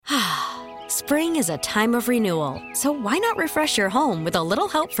Spring is a time of renewal, so why not refresh your home with a little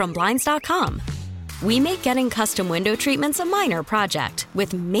help from Blinds.com? We make getting custom window treatments a minor project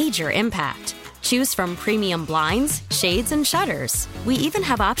with major impact. Choose from premium blinds, shades, and shutters. We even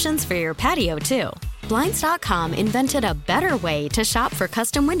have options for your patio, too. Blinds.com invented a better way to shop for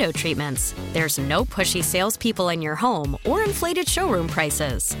custom window treatments. There's no pushy salespeople in your home or inflated showroom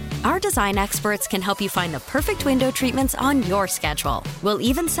prices. Our design experts can help you find the perfect window treatments on your schedule. We'll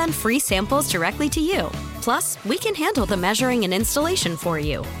even send free samples directly to you. Plus, we can handle the measuring and installation for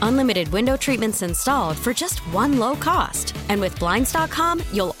you. Unlimited window treatments installed for just one low cost. And with Blinds.com,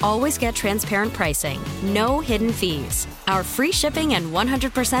 you'll always get transparent pricing. No hidden fees. Our free shipping and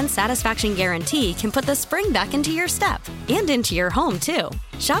 100% satisfaction guarantee can put the spring back into your step and into your home, too.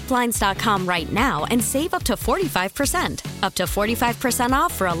 Shop Blinds.com right now and save up to 45%. Up to 45%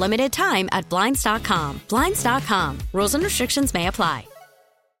 off for a limited time at Blinds.com. Blinds.com. Rules and restrictions may apply.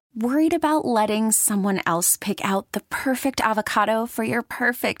 Worried about letting someone else pick out the perfect avocado for your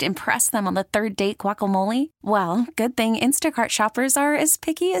perfect impress them on the third date guacamole? Well, good thing Instacart shoppers are as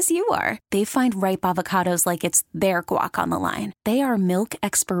picky as you are. They find ripe avocados like it's their guac on the line. They are milk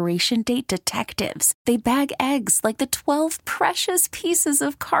expiration date detectives. They bag eggs like the 12 precious pieces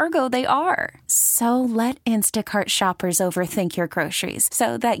of cargo they are. So let Instacart shoppers overthink your groceries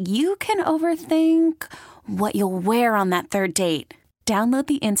so that you can overthink what you'll wear on that third date. Download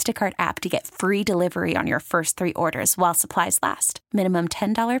the Instacart app to get free delivery on your first 3 orders while supplies last. Minimum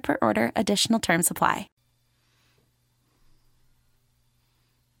 $10 per order. Additional terms apply.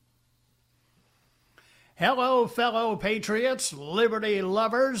 Hello, fellow patriots, liberty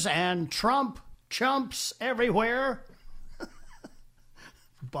lovers, and Trump chumps everywhere.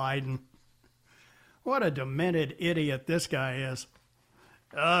 Biden. What a demented idiot this guy is.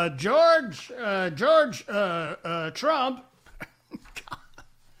 George Trump.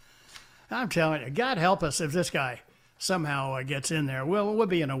 I'm telling you, God help us if this guy somehow gets in there. We'll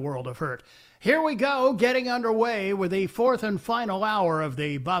be in a world of hurt. Here we go, getting underway with the 4th and final hour of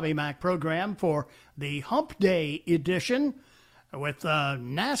the Bobby Mack program for the Hump Day edition, with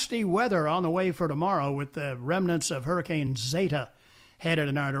nasty weather on the way for tomorrow with the remnants of Hurricane Zeta headed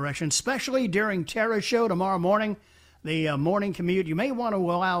in our direction, especially during Tara's show tomorrow morning, the morning commute. You may want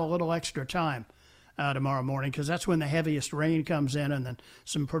to allow a little extra time tomorrow morning, because that's when the heaviest rain comes in, and then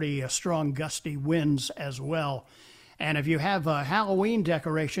some pretty strong gusty winds as well. And if you have Halloween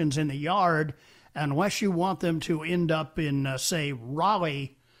decorations in the yard, unless you want them to end up in, say,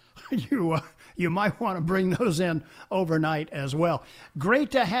 Raleigh, you might want to bring those in overnight as well. Great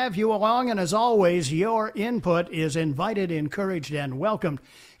to have you along, and as always, your input is invited, encouraged, and welcomed.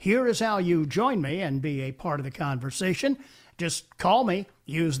 Here is how you join me and be a part of the conversation. Just call me.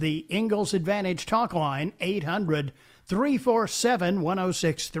 Use the Ingalls Advantage talk line,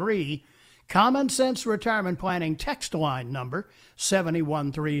 800-347-1063. Common Sense Retirement Planning text line number,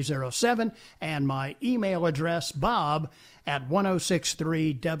 71307. And my email address,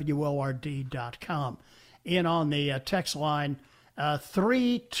 bob@1063word.com. In on the text line,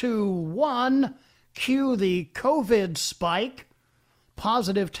 321, cue the COVID spike.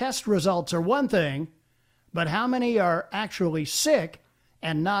 Positive test results are one thing, but how many are actually sick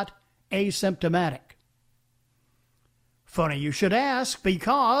and not asymptomatic? Funny you should ask,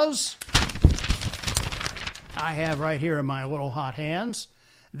 because I have right here in my little hot hands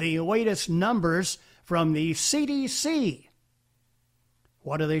the latest numbers from the CDC.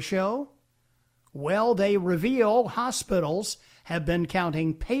 What do they show? Well, they reveal hospitals have been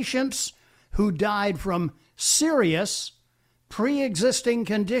counting patients who died from serious pre-existing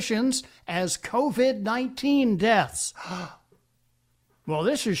conditions as COVID-19 deaths. Well,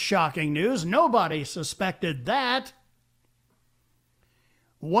 this is shocking news. Nobody suspected that.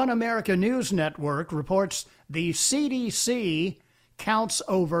 One America News Network reports the CDC counts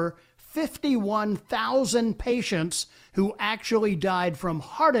over 51,000 patients who actually died from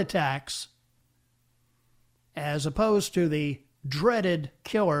heart attacks, as opposed to the dreaded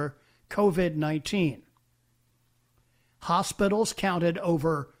killer COVID-19. Hospitals counted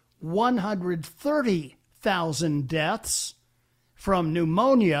over 130,000 deaths from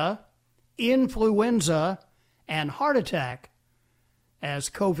pneumonia, influenza, and heart attack as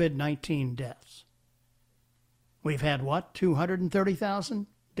COVID-19 deaths. We've had, 230,000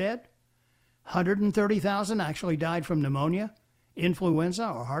 dead? 130,000 actually died from pneumonia, influenza,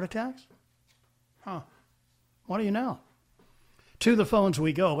 or heart attacks? Huh. What do you know? To the phones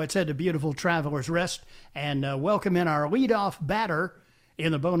we go. Let's head to beautiful Travelers Rest and welcome in our leadoff batter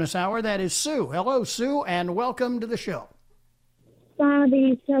in the bonus hour. That is Sue. Hello, Sue, and welcome to the show.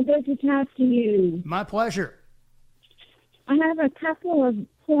 Bobby, so good to talk to you. My pleasure. I have a couple of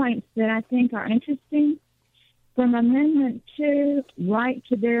points that I think are interesting. From Amendment 2, right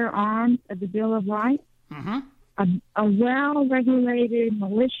to bear arms of the Bill of Rights, a well-regulated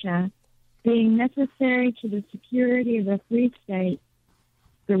militia being necessary to the security of a free state,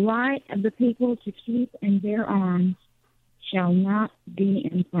 the right of the people to keep and bear arms shall not be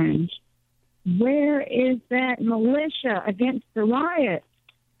infringed. Where is that militia against the riots?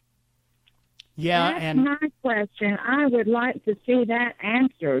 Yeah, That's my question. I would like to see that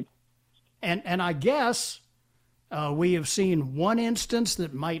answered. And I guess we have seen one instance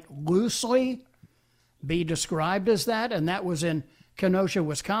that might loosely be described as that, and that was in Kenosha,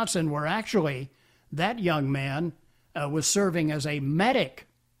 Wisconsin, where actually that young man was serving as a medic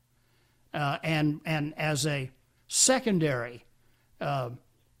and as a secondary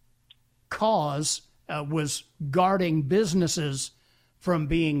cause was guarding businesses from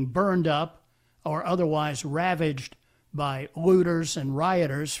being burned up or otherwise ravaged by looters and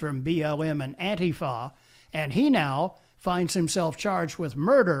rioters from BLM and Antifa, and he now finds himself charged with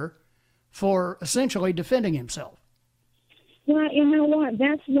murder for essentially defending himself. Well, you know what?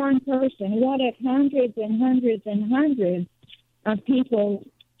 That's one person. What if hundreds and hundreds and hundreds of people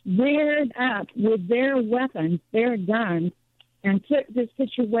reared up with their weapons, their guns, and took the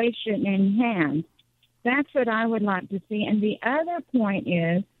situation in hand? That's what I would like to see. And the other point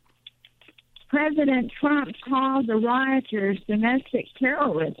is, President Trump called the rioters domestic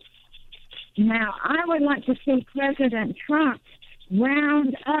terrorists. Now, I would like to see President Trump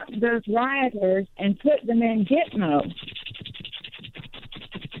round up those rioters and put them in Gitmo.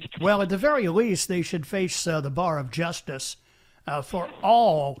 Well, at the very least, they should face the bar of justice for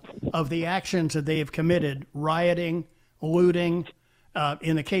all of the actions that they have committed: rioting, looting,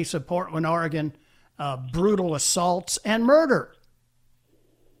 in the case of Portland, Oregon, brutal assaults and murder.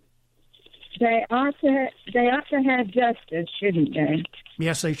 They ought to have justice, shouldn't they?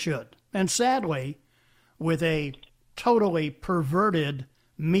 Yes, they should. And sadly, with a totally perverted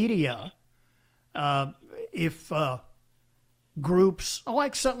media, if groups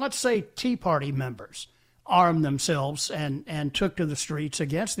like, let's say, Tea Party members armed themselves and took to the streets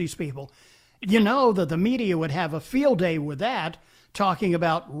against these people, you know that the media would have a field day with that, talking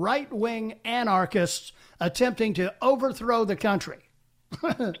about right-wing anarchists attempting to overthrow the country.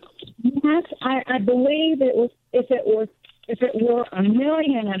 Yes, I believe it was. If it were a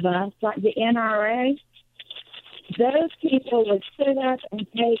million of us, like the NRA, those people would sit up and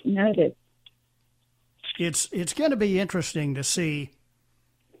take notice. It's going to be interesting to see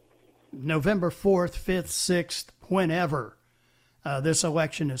November 4th, 5th, 6th, whenever this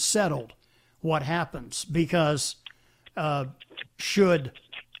election is settled, what happens. Because should,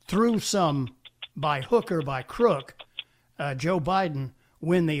 through some, by hook or by crook, Joe Biden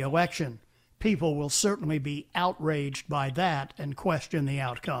win the election, people will certainly be outraged by that and question the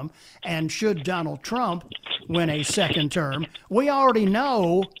outcome. And should Donald Trump win a second term, we already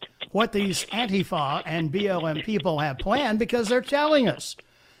know what these Antifa and BLM people have planned, because they're telling us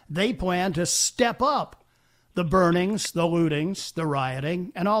they plan to step up the burnings, the lootings, the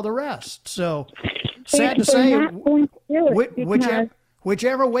rioting, and all the rest. So, sad to say,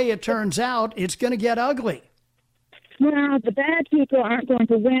 whichever way it turns out, it's going to get ugly. Well, the bad people aren't going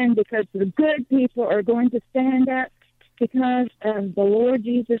to win, because the good people are going to stand up because of the Lord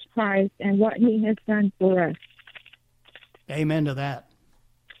Jesus Christ and what he has done for us. Amen to that.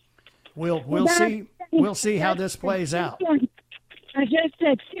 We'll see how this plays out. I just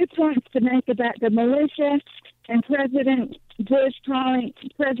had 2 points to make about the militia and President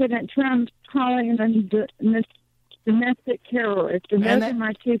Trump calling them domestic terrorists. And those are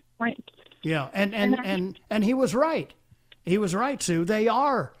my 2 points. Yeah, and he was right. He was right, Sue. They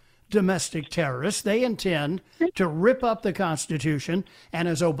are domestic terrorists. They intend to rip up the Constitution and,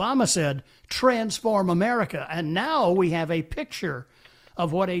 as Obama said, transform America. And now we have a picture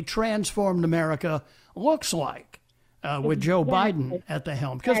of what a transformed America looks like with Joe Biden at the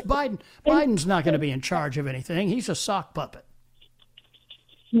helm. Because Biden's not going to be in charge of anything. He's a sock puppet.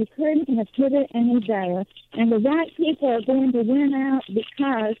 You couldn't have put it any better. And the right people are going to win out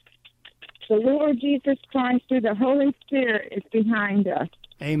because the Lord Jesus Christ through the Holy Spirit is behind us.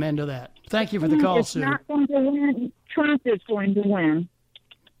 Amen to that. Thank you for the call, Sue. Not going to win. Trump is going to win.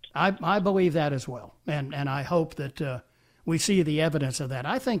 I believe that as well, and I hope that we see the evidence of that.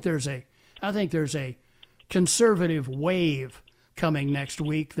 I think there's a conservative wave coming next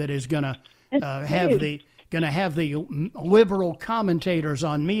week that is going to have the liberal commentators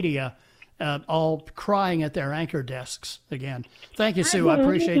on media all crying at their anchor desks again. Thank you, Sue. I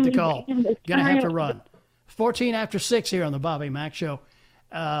appreciate the call. Going to have to run. 14 after 6 here on the Bobby Mack Show.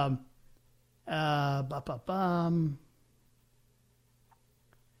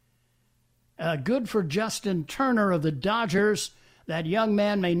 Good for Justin Turner of the Dodgers. That young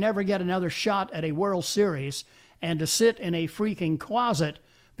man may never get another shot at a World Series, and to sit in a freaking closet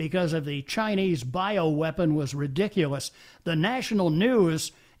because of the Chinese bioweapon was ridiculous. The national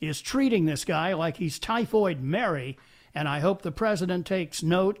news is treating this guy like he's Typhoid Mary, and I hope the president takes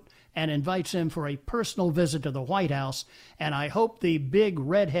note and invites him for a personal visit to the White House, and I hope the big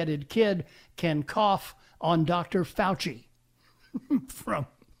red-headed kid can cough on Dr. Fauci from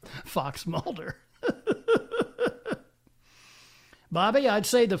Fox Mulder. Bobby, I'd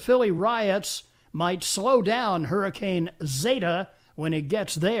say the Philly riots might slow down Hurricane Zeta when it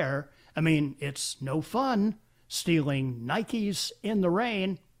gets there. I mean, it's no fun stealing Nikes in the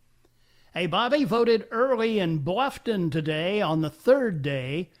rain. Hey, Bobby voted early in Bluffton today on the third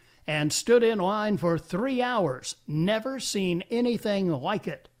day and stood in line for 3 hours. Never seen anything like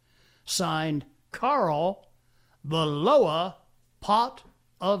it. Signed, Carl, the Loa Pot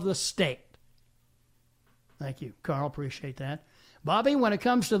of the State. Thank you, Carl. Appreciate that. Bobby, when it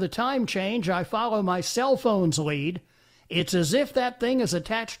comes to the time change, I follow my cell phone's lead. It's as if that thing is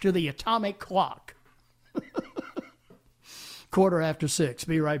attached to the atomic clock. 6:15.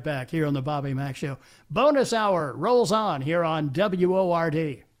 Be right back here on the Bobby Mack Show. Bonus hour rolls on here on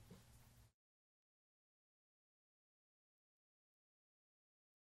WORD.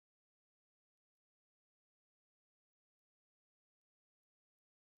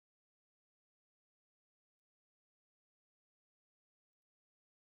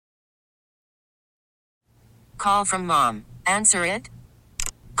 Call from mom. Answer it.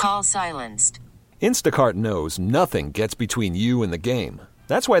 Call silenced. Instacart knows nothing gets between you and the game.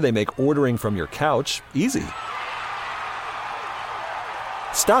 That's why they make ordering from your couch easy.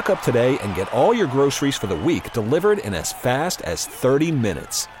 Stock up today and get all your groceries for the week delivered in as fast as 30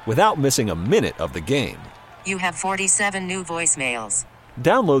 minutes without missing a minute of the game. You have 47 new voicemails.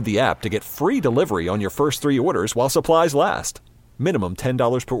 Download the app to get free delivery on your first 3 orders while supplies last. Minimum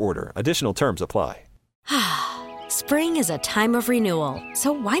 $10 per order. Additional terms apply. Spring is a time of renewal,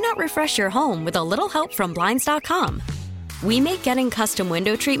 so why not refresh your home with a little help from Blinds.com? We make getting custom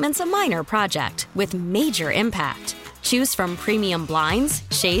window treatments a minor project with major impact. Choose from premium blinds,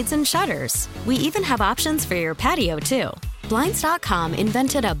 shades, and shutters. We even have options for your patio, too. Blinds.com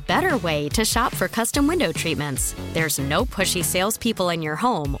invented a better way to shop for custom window treatments. There's no pushy salespeople in your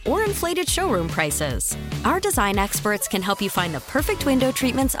home or inflated showroom prices. Our design experts can help you find the perfect window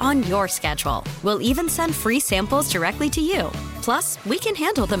treatments on your schedule. We'll even send free samples directly to you. Plus, we can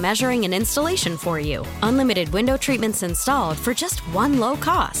handle the measuring and installation for you. Unlimited window treatments installed for just one low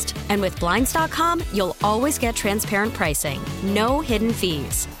cost. And with Blinds.com, you'll always get transparent pricing. No hidden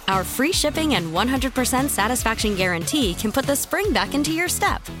fees. Our free shipping and 100% satisfaction guarantee can put the spring back into your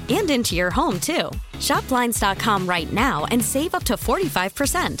step and into your home, too. Shop Blinds.com right now and save up to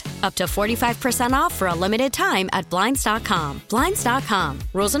 45%. Up to 45% off for a limited time at Blinds.com. Blinds.com.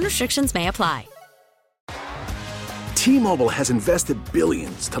 Rules and restrictions may apply. T-Mobile has invested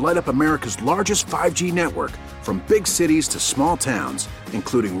billions to light up America's largest 5G network, from big cities to small towns,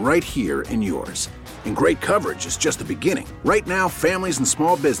 including right here in yours. And great coverage is just the beginning. Right now, families and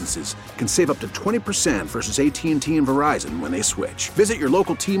small businesses can save up to 20% versus AT&T and Verizon when they switch. Visit your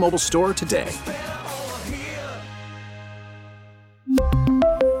local T-Mobile store today.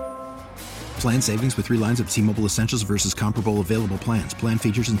 Plan savings with 3 lines of T-Mobile Essentials versus comparable available plans. Plan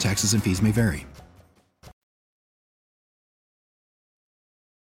features and taxes and fees may vary.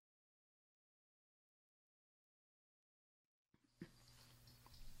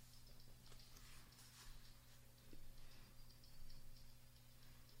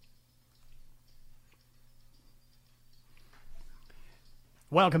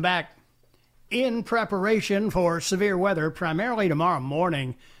 Welcome back. In preparation for severe weather, primarily tomorrow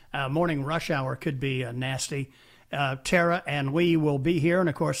morning, morning rush hour could be nasty. Tara and Lee will be here, and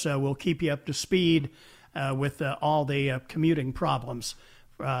of course, we'll keep you up to speed with all the commuting problems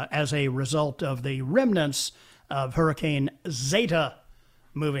as a result of the remnants of Hurricane Zeta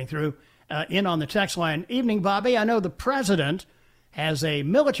moving through. In on the text line, evening, Bobby. I know the president has a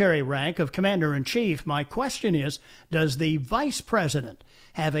military rank of commander-in-chief. My question is, does the vice president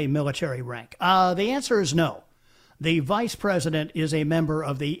have a military rank? The answer is no. The vice president is a member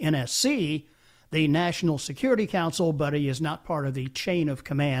of the NSC, the National Security Council, but he is not part of the chain of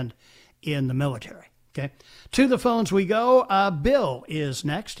command in the military. Okay. To the phones we go. Bill is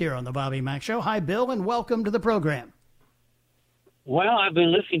next here on the Bobby Mack Show. Hi, Bill, and welcome to the program. Well, I've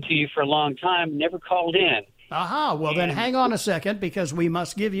been listening to you for a long time, never called in. Aha, well then hang on a second, because we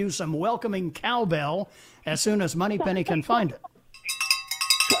must give you some welcoming cowbell as soon as Moneypenny can find it.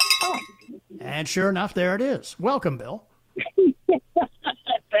 And sure enough, there it is. Welcome, Bill.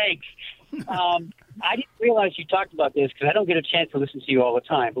 Thanks. I didn't realize you talked about this because I don't get a chance to listen to you all the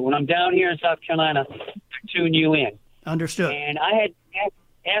time. But when I'm down here in South Carolina, I tune you in. Understood. And I had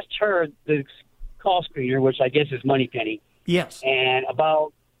asked her, the call screener, which I guess is Moneypenny. Yes. And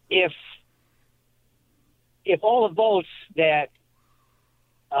about if all the votes that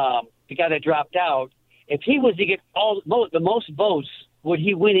the guy that dropped out, if he was to get the most votes, would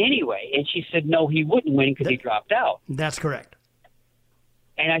he win anyway? And she said, no, he wouldn't win because he dropped out. That's correct.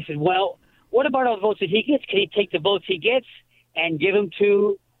 And I said, well, what about all the votes that he gets? Can he take the votes he gets and give them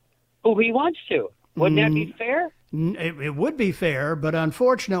to who he wants to? Wouldn't that be fair? It would be fair, but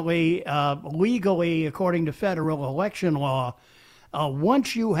unfortunately, legally, according to federal election law,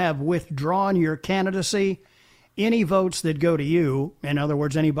 once you have withdrawn your candidacy, any votes that go to you, in other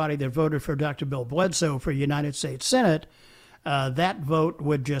words, anybody that voted for Dr. Bill Bledsoe for United States Senate, that vote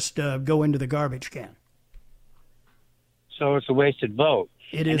would just go into the garbage can. So it's a wasted vote.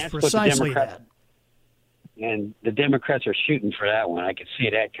 It is precisely that. And the Democrats are shooting for that one. I could see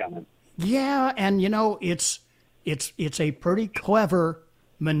that coming. Yeah, and it's a pretty clever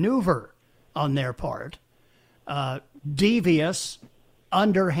maneuver on their part. Devious,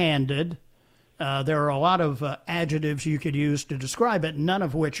 underhanded. There are a lot of adjectives you could use to describe it, none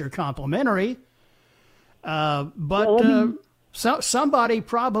of which are complimentary. But somebody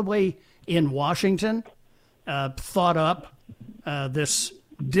probably in Washington thought up this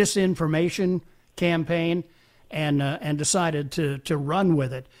disinformation campaign and decided to run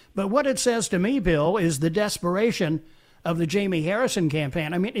with it. But what it says to me, Bill, is the desperation of the Jamie Harrison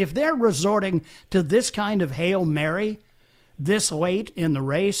campaign. I mean, if they're resorting to this kind of Hail Mary this late in the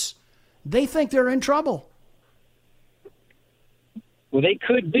race, they think they're in trouble. Well, they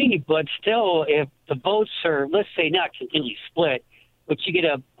could be, but still, if the votes are, let's say, not completely split, but you get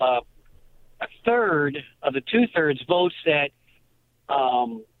a third of the 2/3 votes that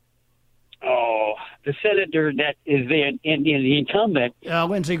the senator that is the incumbent,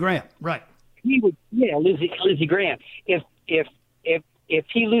 Lindsey Graham, right? He would, Lindsey Graham. If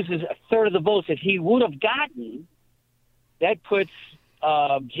he loses a third of the votes that he would have gotten, that puts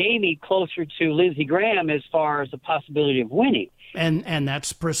Jamie closer to Lindsey Graham as far as the possibility of winning. And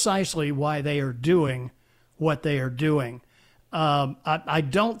that's precisely why they are doing what they are doing. I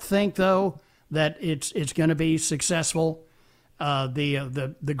don't think, though, that it's going to be successful.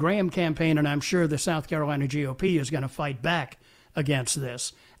 The Graham campaign, and I'm sure the South Carolina GOP is going to fight back against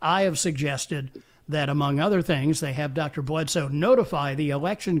this. I have suggested that, among other things, they have Dr. Bledsoe notify the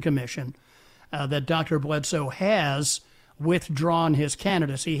Election Commission that Dr. Bledsoe has withdrawn his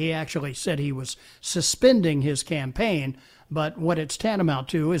candidacy. He actually said he was suspending his campaign, but what it's tantamount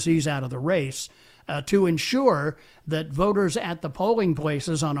to is he's out of the race, to ensure that voters at the polling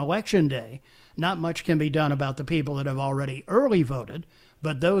places on Election Day, not much can be done about the people that have already early voted,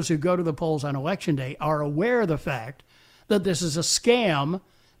 but those who go to the polls on Election Day are aware of the fact that this is a scam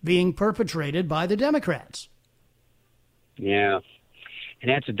being perpetrated by the Democrats. Yeah.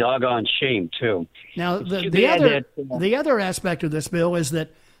 And that's a doggone shame, too. Now, the other aspect of this, Bill, is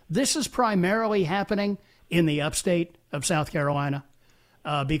that this is primarily happening in the upstate of South Carolina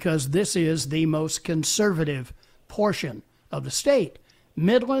because this is the most conservative portion of the state.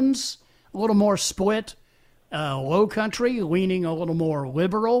 Midlands, a little more split. Low Country, leaning a little more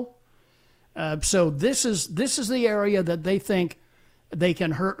liberal. So this is the area that they think they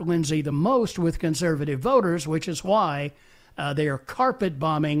can hurt Lindsey the most with conservative voters, which is why they are carpet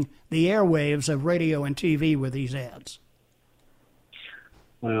bombing the airwaves of radio and TV with these ads.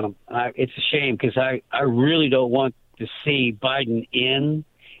 Well, it's a shame because I really don't want to see Biden in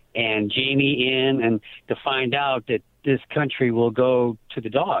and Jamie in and to find out that this country will go to the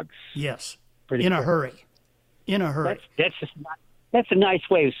dogs. Yes, in a hurry. In a hurry. That's a nice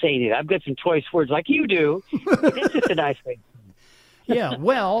way of saying it. I've got some choice words like you do. But that's just a nice way. Yeah,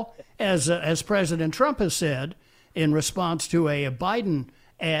 well, as President Trump has said in response to a Biden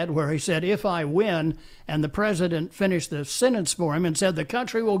ad where he said, if I win, and the president finished the sentence for him and said the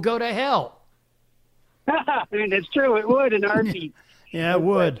country will go to hell. That's true. It would in a heartbeat. Yeah, it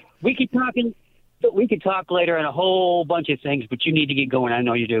would. We could talk later on a whole bunch of things, but you need to get going. I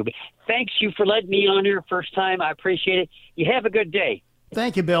know you do. But thanks you for letting me on here first time. I appreciate it. You have a good day.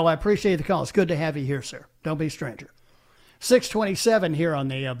 Thank you, Bill. I appreciate the call. It's good to have you here, sir. Don't be a stranger. 627 here on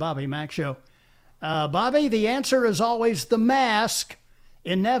the Bobby Mack Show. Bobby, the answer is always the mask.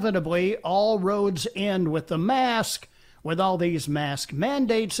 Inevitably, all roads end with the mask. With all these mask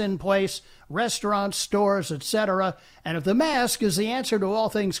mandates in place, restaurants, stores, etc. And if the mask is the answer to all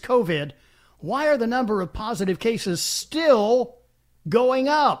things COVID, why are the number of positive cases still going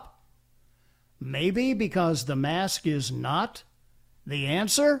up? Maybe because the mask is not the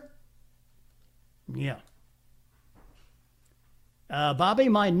answer? Yeah. Bobby,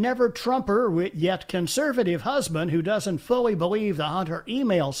 my never-Trumper yet conservative husband who doesn't fully believe the Hunter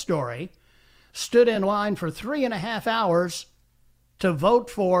email story stood in line for 3.5 hours to vote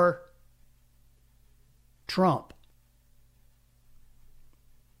for Trump.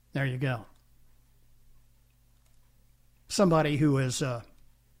 There you go. Somebody who is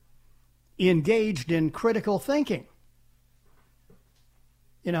engaged in critical thinking.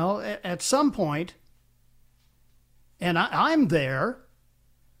 You know, at some point, and I'm there,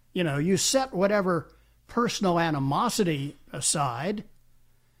 you know, you set whatever personal animosity aside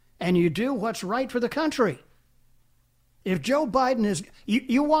and you do what's right for the country. If Joe Biden is,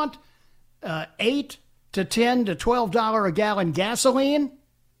 you want $8 to $10 to $12 a gallon gasoline,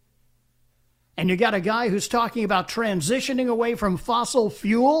 and you got a guy who's talking about transitioning away from fossil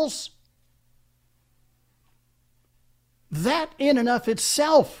fuels, that in and of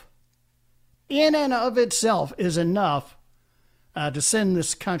itself is enough to send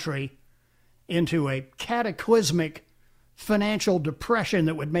this country into a cataclysmic financial depression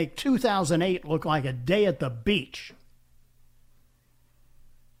that would make 2008 look like a day at the beach.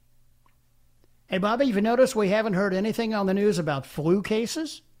 Hey, Bobby, have you noticed we haven't heard anything on the news about flu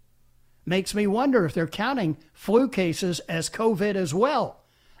cases? Makes me wonder if they're counting flu cases as COVID as well.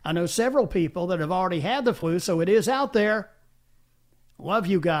 I know several people that have already had the flu, so it is out there. Love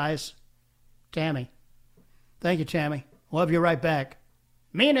you guys. Tammy. Thank you, Tammy. Love you right back.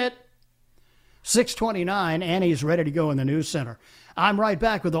 Mean it. 6:29, Annie's ready to go in the news center. I'm right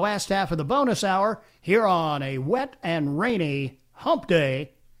back with the last half of the bonus hour here on a wet and rainy hump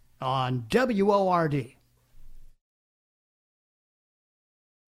day on WORD.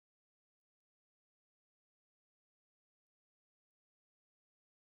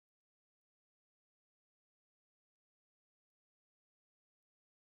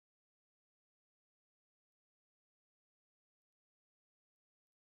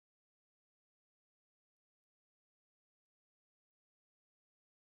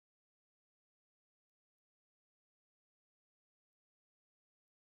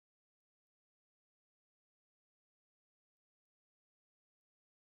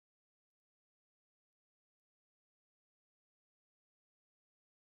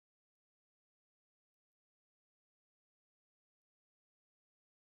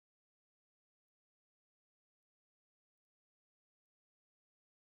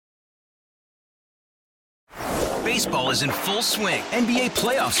 Baseball is in full swing. NBA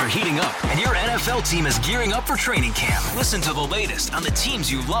playoffs are heating up, and your NFL team is gearing up for training camp. Listen to the latest on the teams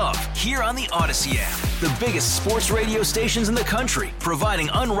you love here on the Odyssey app. The biggest sports radio stations in the country, providing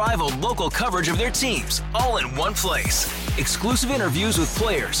unrivaled local coverage of their teams, all in one place. Exclusive interviews with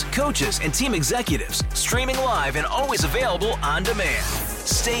players, coaches, and team executives, streaming live and always available on demand.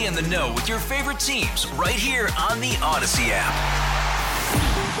 Stay in the know with your favorite teams right here on the Odyssey app.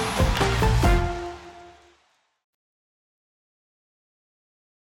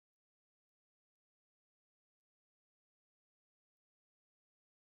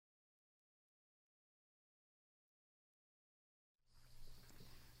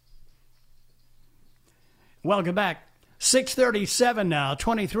 Welcome back. 6:37 now,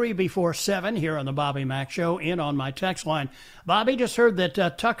 23 before 7 here on the Bobby Mack Show, in on my text line. Bobby, just heard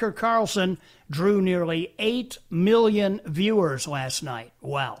that Tucker Carlson drew nearly 8 million viewers last night.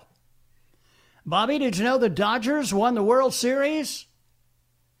 Wow. Bobby, did you know the Dodgers won the World Series?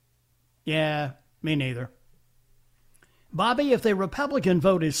 Yeah, me neither. Bobby, if the Republican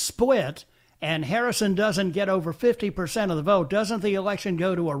vote is split and Harrison doesn't get over 50% of the vote, doesn't the election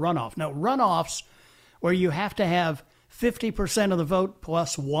go to a runoff? No, runoffs where you have to have 50% of the vote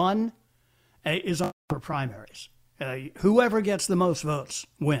plus one is on for primaries. Whoever gets the most votes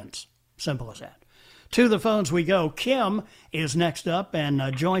wins. Simple as that. To the phones we go. Kim is next up and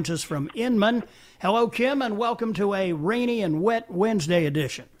joins us from Inman. Hello, Kim, and welcome to a rainy and wet Wednesday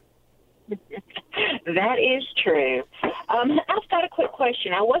edition. That is true. I've got a quick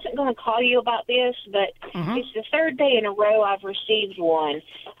question. I wasn't going to call you about this, but it's the third day in a row I've received one.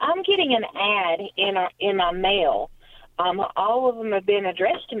 I'm getting an ad in my mail. All of them have been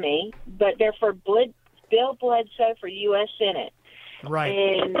addressed to me, but they're for Bill Bledsoe for U.S. Senate. Right.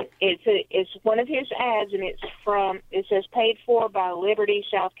 And it's one of his ads, and it says paid for by Liberty,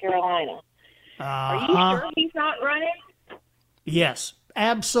 South Carolina. Are you sure he's not running? Yes.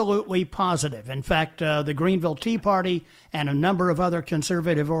 Absolutely positive. In fact, the Greenville Tea Party and a number of other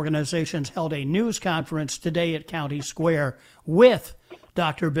conservative organizations held a news conference today at County Square with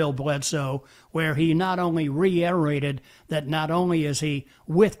Dr. Bill Bledsoe, where he not only reiterated that not only is he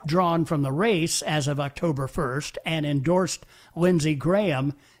withdrawn from the race as of October 1st and endorsed Lindsey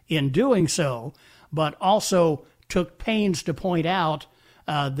Graham in doing so, but also took pains to point out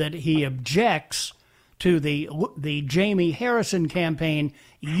that he objects to the Jamie Harrison campaign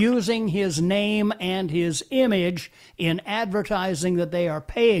using his name and his image in advertising that they are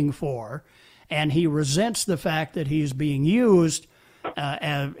paying for, and he resents the fact that he's being used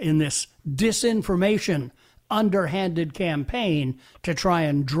in this disinformation, underhanded campaign to try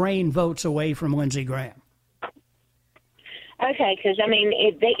and drain votes away from Lindsey Graham. Okay, because, I mean,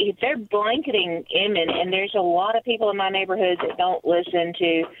 if they're blanketing him, and there's a lot of people in my neighborhood that don't listen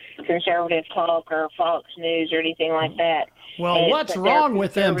to conservative talk or Fox News or anything like that. Well, what's wrong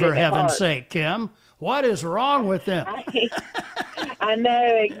with them, for heaven's sake, Kim? What is wrong with them? I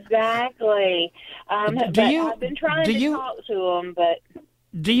know, exactly. I've been trying to talk to them, but...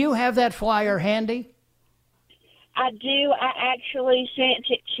 Do you have that flyer handy? I do. I actually sent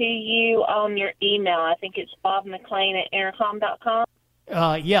it to you on your email. I think it's bobmcclain@intercom.com.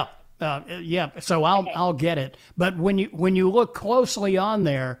 Yeah. So I'll get it. But when you look closely on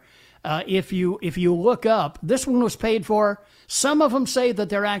there, if you look up, this one was paid for. Some of them say that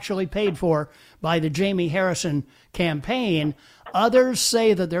they're actually paid for by the Jamie Harrison campaign. Others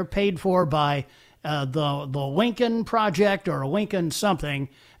say that they're paid for by the Lincoln Project or Lincoln something,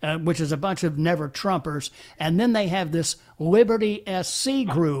 which is a bunch of never Trumpers. And then they have this Liberty SC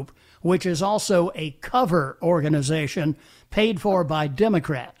group, which is also a cover organization paid for by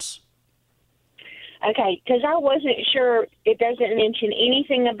Democrats. Okay, because I wasn't sure. It doesn't mention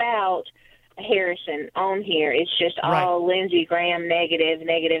anything about Harrison on here. It's just all Lindsey Graham negative. And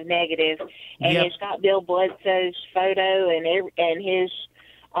It's got Bill Bledsoe's photo and his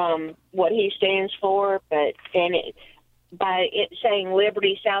what he stands for, but by it saying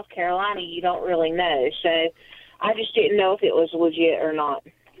Liberty, South Carolina, you don't really know. So I just didn't know if it was legit or not.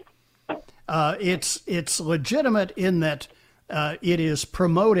 It's legitimate in that it is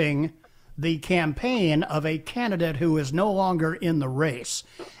promoting the campaign of a candidate who is no longer in the race,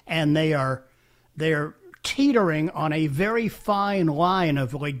 and they're teetering on a very fine line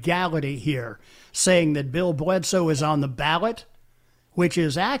of legality here, saying that Bill Bledsoe is on the ballot, which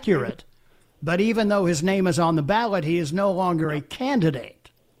is accurate, but even though his name is on the ballot, he is no longer a candidate.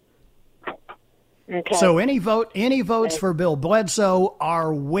 Okay. So any votes for Bill Bledsoe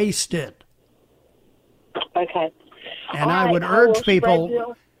are wasted. Okay. And I would urge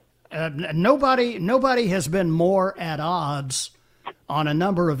people, nobody has been more at odds on a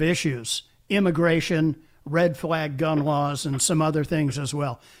number of issues, immigration, red flag gun laws, and some other things as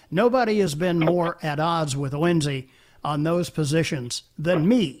well. Nobody has been more at odds with Lindsey on those positions than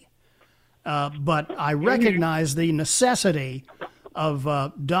me. But I recognize the necessity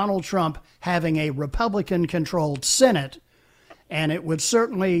of Donald Trump having a Republican-controlled Senate, and it would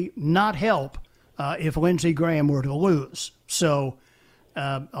certainly not help if Lindsey Graham were to lose. So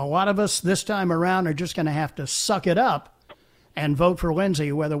a lot of us this time around are just going to have to suck it up and vote for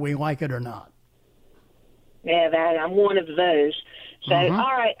Lindsey whether we like it or not. Yeah, I'm one of those. So, All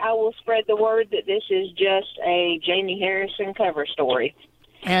right, I will spread the word that this is just a Jamie Harrison cover story.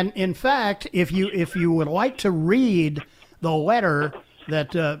 And in fact, if you would like to read the letter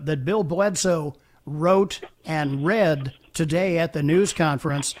that Bill Bledsoe wrote and read today at the news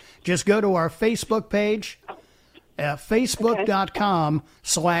conference, just go to our Facebook page,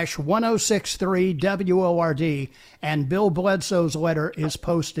 facebook.com/1063WORD, and Bill Bledsoe's letter is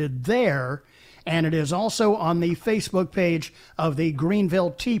posted there. And it is also on the Facebook page of the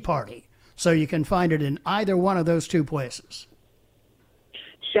Greenville Tea Party. So you can find it in either one of those two places.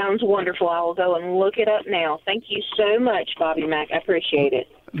 Sounds wonderful. I will go and look it up now. Thank you so much, Bobby Mack. I appreciate it.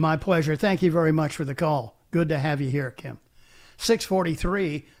 My pleasure. Thank you very much for the call. Good to have you here, Kim.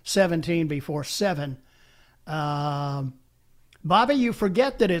 6:43, 17 before 7. Bobby, you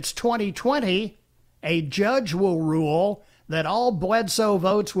forget that it's 2020. A judge will rule that all Bledsoe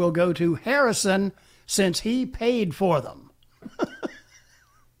votes will go to Harrison since he paid for them.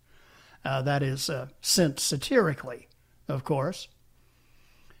 That is sent satirically, of course.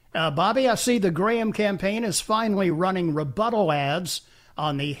 Bobby, I see the Graham campaign is finally running rebuttal ads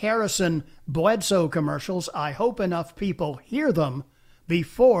on the Harrison-Bledsoe commercials. I hope enough people hear them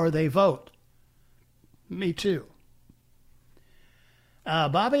before they vote. Me too.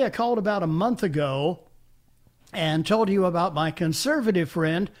 Bobby, I called about a month ago and told you about my conservative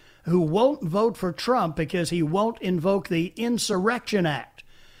friend who won't vote for Trump because he won't invoke the Insurrection Act.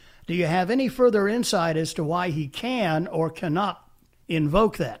 Do you have any further insight as to why he can or cannot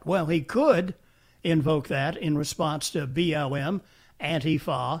invoke that? Well, he could invoke that in response to BLM,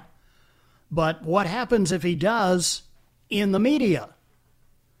 Antifa, but what happens if he does in the media?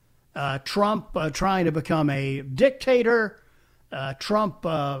 Trump trying to become a dictator, Trump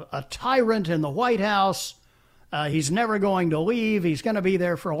a tyrant in the White House. He's never going to leave. He's going to be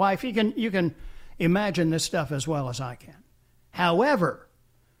there for life. You can imagine this stuff as well as I can. However,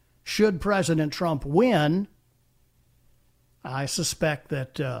 should President Trump win, I suspect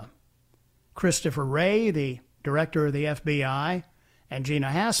that Christopher Wray, the director of the FBI, and Gina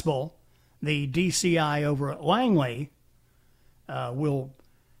Haspel, the DCI over at Langley, will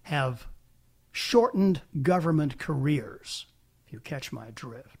have shortened government careers, if you catch my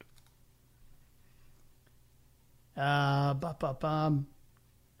drift.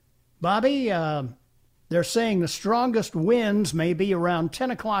 Bobby, they're saying the strongest winds may be around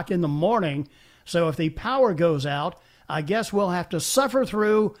 10 o'clock in the morning, so if the power goes out, I guess we'll have to suffer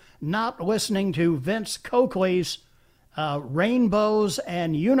through not listening to Vince Coakley's Rainbows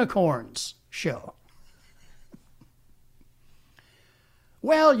and Unicorns show.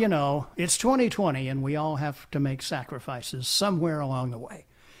 Well, you know, it's 2020 and we all have to make sacrifices somewhere along the way.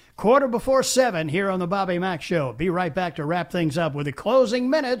 7:15 here on the Bobby Mack Show. Be right back to wrap things up with the closing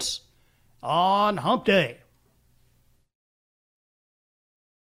minutes on Hump Day.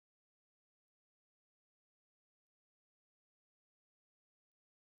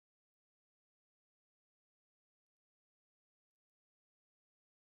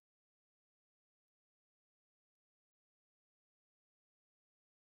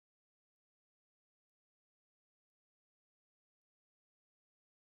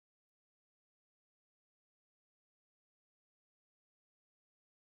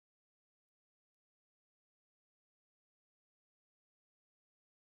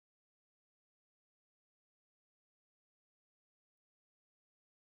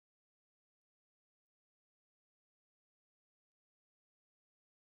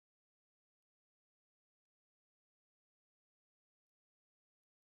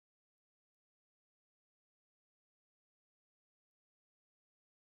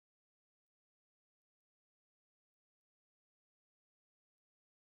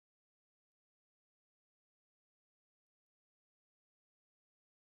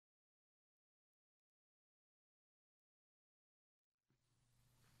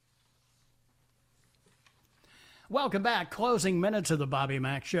 Welcome back. Closing minutes of the Bobby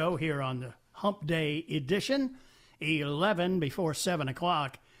Mack Show here on the Hump Day edition, 7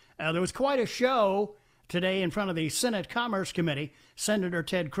 o'clock. There was quite a show today in front of the Senate Commerce Committee. Senator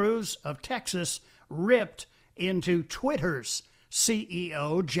Ted Cruz of Texas ripped into Twitter's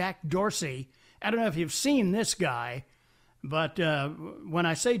CEO, Jack Dorsey. I don't know if you've seen this guy, but when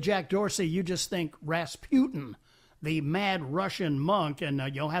I say Jack Dorsey, you just think Rasputin, the mad Russian monk, and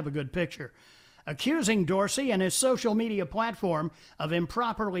you'll have a good picture. Accusing Dorsey and his social media platform of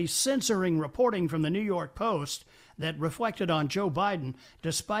improperly censoring reporting from the New York Post that reflected on Joe Biden,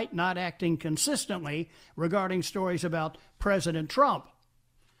 despite not acting consistently regarding stories about President Trump.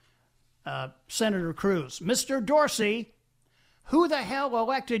 Senator Cruz, Mr. Dorsey, who the hell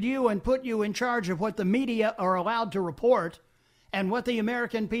elected you and put you in charge of what the media are allowed to report and what the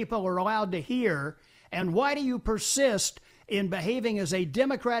American people are allowed to hear? And why do you persist in behaving as a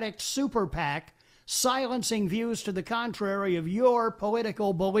Democratic super PAC, silencing views to the contrary of your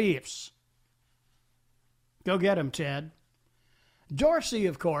political beliefs? Go get him, Ted. Dorsey,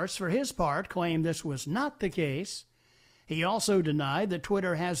 of course, for his part, claimed this was not the case. He also denied that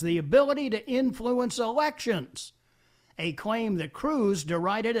Twitter has the ability to influence elections, a claim that Cruz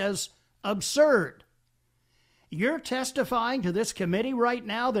derided as absurd. You're testifying to this committee right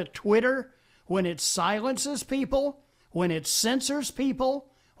now that Twitter, when it silences people, when it censors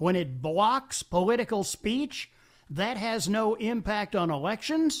people, when it blocks political speech, that has no impact on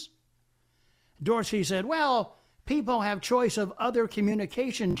elections? Dorsey said, well, people have choice of other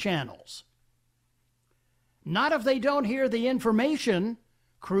communication channels. Not if they don't hear the information,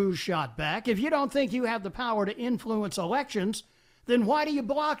 Cruz shot back. If you don't think you have the power to influence elections, then why do you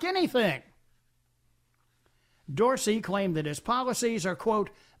block anything? Dorsey claimed that his policies are, quote,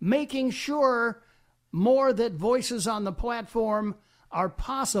 making sure more that voices on the platform are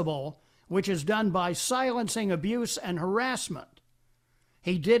possible, which is done by silencing abuse and harassment.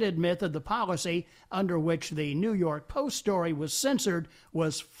 He did admit that the policy under which the New York Post story was censored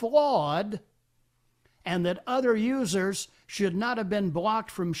was flawed and that other users should not have been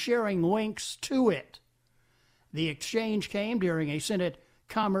blocked from sharing links to it. The exchange came during a Senate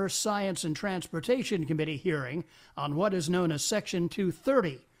Commerce, Science, and Transportation Committee hearing on what is known as Section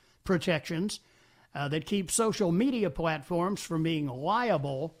 230 protections that keep social media platforms from being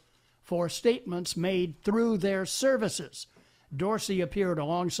liable for statements made through their services. Dorsey appeared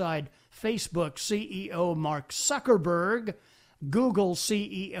alongside Facebook CEO Mark Zuckerberg, Google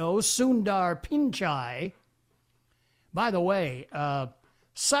CEO Sundar Pichai, By the way,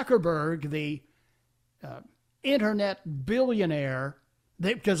 Zuckerberg, the internet billionaire,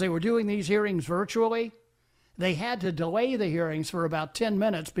 because they were doing these hearings virtually, they had to delay the hearings for about 10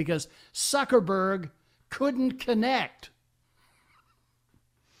 minutes because Zuckerberg couldn't connect.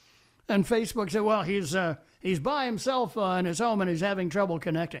 And Facebook said, well, he's by himself in his home and he's having trouble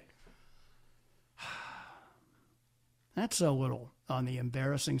connecting. That's a little on the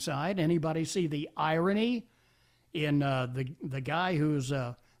embarrassing side. Anybody see the irony in the guy who's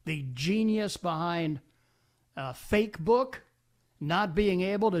the genius behind Facebook not being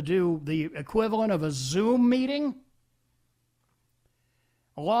able to do the equivalent of a Zoom meeting?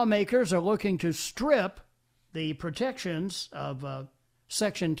 Lawmakers are looking to strip the protections of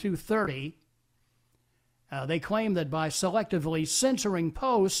Section 230. They claim that by selectively censoring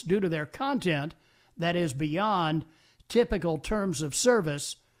posts due to their content that is beyond typical terms of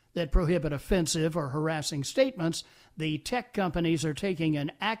service that prohibit offensive or harassing statements, the tech companies are taking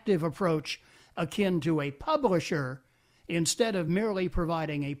an active approach akin to a publisher instead of merely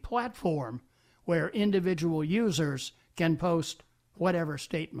providing a platform where individual users can post whatever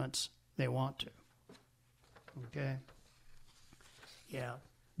statements they want to. Okay? Yeah.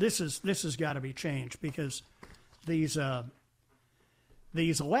 This has got to be changed because these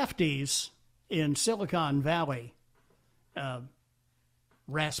lefties in Silicon Valley,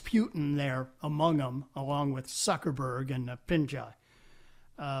 Rasputin there among them, along with Zuckerberg and Pinchai,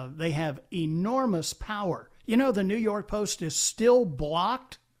 they have enormous power. You know, the New York Post is still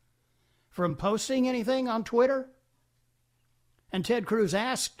blocked from posting anything on Twitter. And Ted Cruz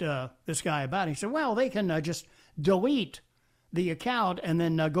asked this guy about it. He said, well, they can just delete the account and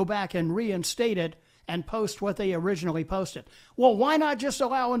then go back and reinstate it and post what they originally posted. Well, why not just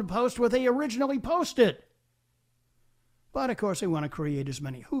allow them to post what they originally posted? But, of course, they want to create as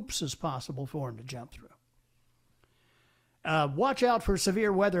many hoops as possible for them to jump through. Watch out for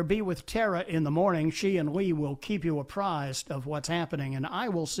severe weather. Be with Tara in the morning. She and Lee will keep you apprised of what's happening, and I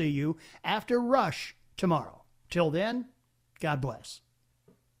will see you after Rush tomorrow. Till then, God bless.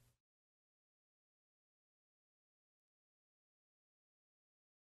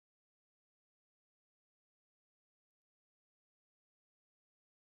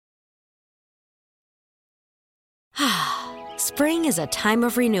 Spring is a time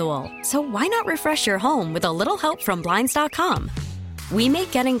of renewal, so why not refresh your home with a little help from Blinds.com? We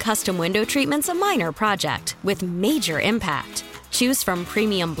make getting custom window treatments a minor project with major impact. Choose from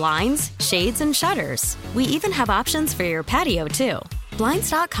premium blinds, shades, and shutters. We even have options for your patio, too.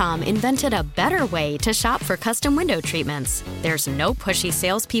 Blinds.com invented a better way to shop for custom window treatments. There's no pushy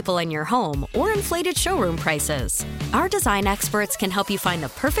salespeople in your home or inflated showroom prices. Our design experts can help you find the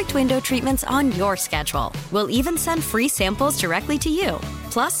perfect window treatments on your schedule. We'll even send free samples directly to you.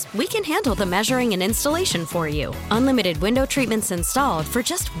 Plus, we can handle the measuring and installation for you. Unlimited window treatments installed for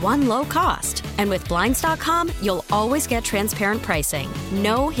just one low cost. And with Blinds.com, you'll always get transparent pricing.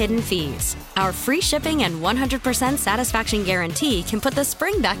 No hidden fees. Our free shipping and 100% satisfaction guarantee can put the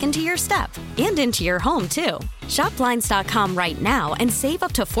spring back into your step and into your home, too. Shop Blinds.com right now and save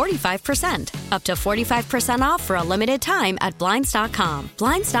up to 45%. Up to 45% off for a limited time at Blinds.com.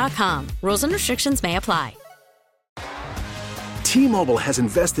 Blinds.com. Rules and restrictions may apply. T-Mobile has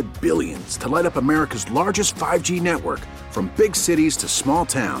invested billions to light up America's largest 5G network, from big cities to small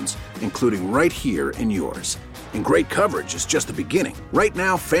towns, including right here in yours. And great coverage is just the beginning. Right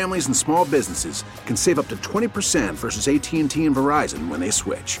now, families and small businesses can save up to 20% versus AT&T and Verizon when they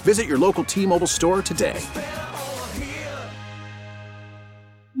switch. Visit your local T-Mobile store today.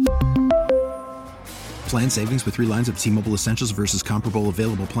 Plan savings with 3 lines of T-Mobile Essentials versus comparable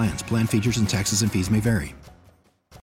available plans. Plan features and taxes and fees may vary.